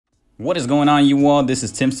What is going on, you all? This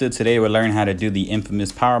is Timster. Today we're learning how to do the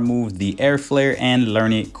infamous power move, the air flare, and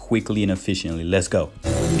learn it quickly and efficiently. Let's go.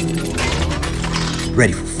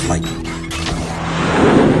 Ready for flight.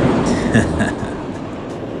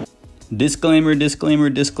 Disclaimer.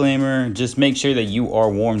 Just make sure that you are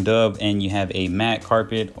warmed up and you have a mat,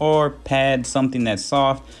 carpet, or pad, something that's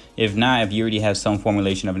soft. If not, if you already have some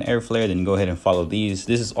formulation of an air flare, then go ahead and follow these.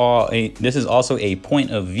 This is also a point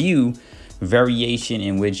of view variation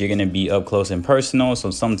in which you're going to be up close and personal, so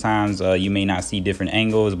sometimes you may not see different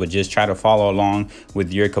angles, but just try to follow along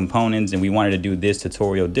with your components. And we wanted to do this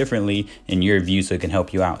tutorial differently in your view so it can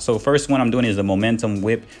help you out. So first one I'm doing is the momentum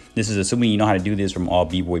whip. This is assuming you know how to do this from all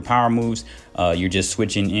b-boy power moves. You're just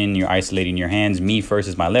switching in, you're isolating your hands. Me first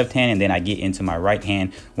is my left hand, and then I get into my right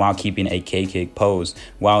hand while keeping a K-kick pose.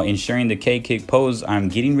 While ensuring the K-kick pose, I'm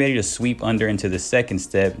getting ready to sweep under into the second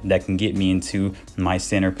step that can get me into my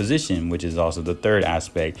center position, which is also the third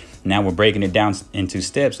aspect. Now we're breaking it down into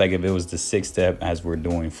steps like if it was the sixth step as we're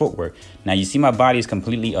doing footwork. Now you see my body is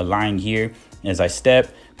completely aligned here. As I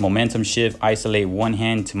step, momentum shift, isolate one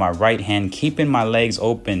hand to my right hand, keeping my legs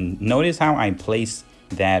open. Notice how I place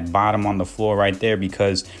that bottom on the floor right there,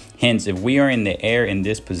 because hence if we are in the air in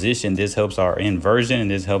this position, this helps our inversion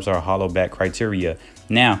and this helps our hollow back criteria.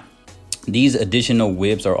 Now these additional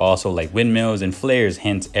whips are also like windmills and flares,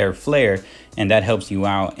 hence air flare, and that helps you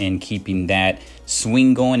out in keeping that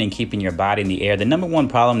swing going and keeping your body in the air. The number one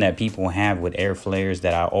problem that people have with air flares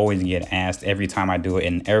that I always get asked every time I do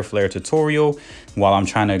an air flare tutorial while I'm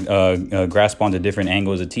trying to grasp onto different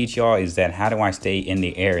angles to teach y'all is that how do I stay in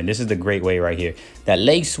the air? And this is the great way right here. That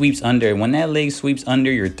leg sweeps under. When that leg sweeps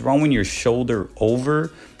under, you're throwing your shoulder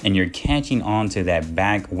over and you're catching onto that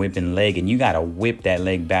back whipping leg, and you got to whip that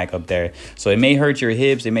leg back up there. So it may hurt your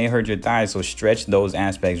hips, it may hurt your thighs, so stretch those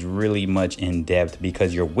aspects really much in depth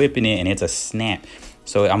because you're whipping it and it's a snap.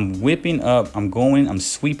 So I'm whipping up, I'm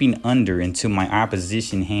sweeping under into my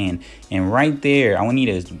opposition hand, and right there I want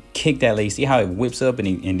you to kick that leg. See how it whips up and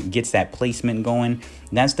it gets that placement going?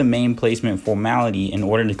 That's the main placement formality in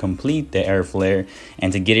order to complete the air flare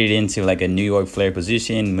and to get it into like a New York flare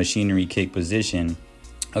position, machinery kick position.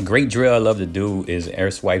 A great drill I love to do is air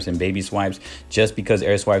swipes and baby swipes, just because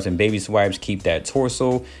air swipes and baby swipes keep that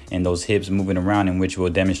torso and those hips moving around, in which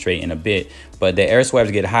we'll demonstrate in a bit. But the air swipes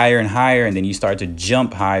get higher and higher, and then you start to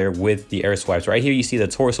jump higher with the air swipes. Right here you see the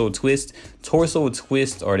torso twist. Torso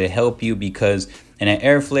twists are to help you because in an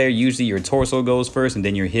air flare, usually your torso goes first and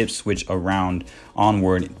then your hips switch around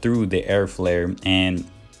onward through the air flare. And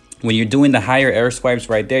when you're doing the higher air swipes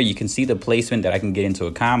right there, you can see the placement that I can get into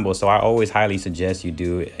a combo. So I always highly suggest you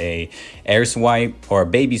do a air swipe or a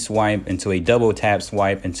baby swipe into a double tap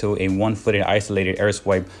swipe into a one-footed isolated air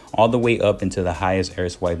swipe all the way up into the highest air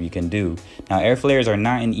swipe you can do. Now air flares are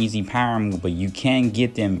not an easy power move, but you can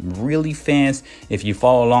get them really fast if you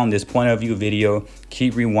follow along this point of view video.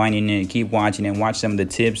 Keep rewinding it, keep watching it, watch some of the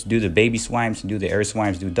tips, do the baby swipes, do the air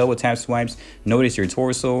swipes, do double tap swipes, notice your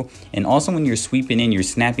torso. And also when you're sweeping in, you're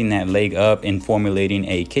snapping that leg up and formulating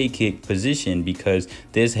a K-kick position, because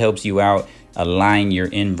this helps you out align your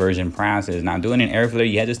inversion process. Now doing an air flare,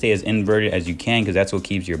 you have to stay as inverted as you can because that's what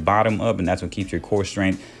keeps your bottom up and that's what keeps your core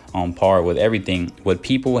strength on par with everything. What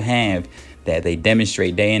people have that they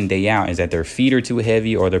demonstrate day in, day out is that their feet are too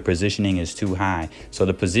heavy or their positioning is too high. So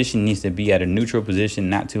the position needs to be at a neutral position,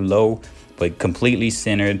 not too low, but completely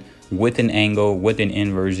centered with an angle, with an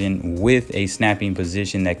inversion, with a snapping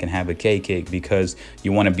position that can have a K-kick, because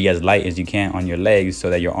you want to be as light as you can on your legs so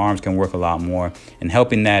that your arms can work a lot more. And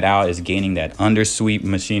helping that out is gaining that under sweep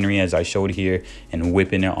machinery as I showed here and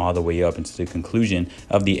whipping it all the way up into the conclusion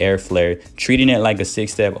of the air flare. Treating it like a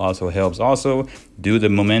six step also helps. Also do the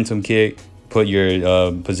momentum kick, put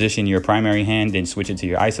your position your primary hand, then switch it to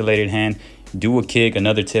your isolated hand. Do a kick.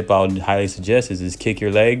 Another tip I would highly suggest is kick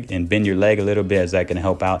your leg and bend your leg a little bit, as that can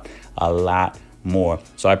help out a lot more.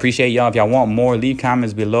 So I appreciate y'all. If y'all want more, leave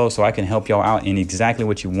comments below so I can help y'all out in exactly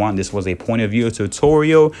what you want. This was a point of view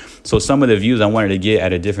tutorial, so some of the views I wanted to get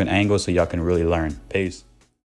at a different angle so y'all can really learn. Peace.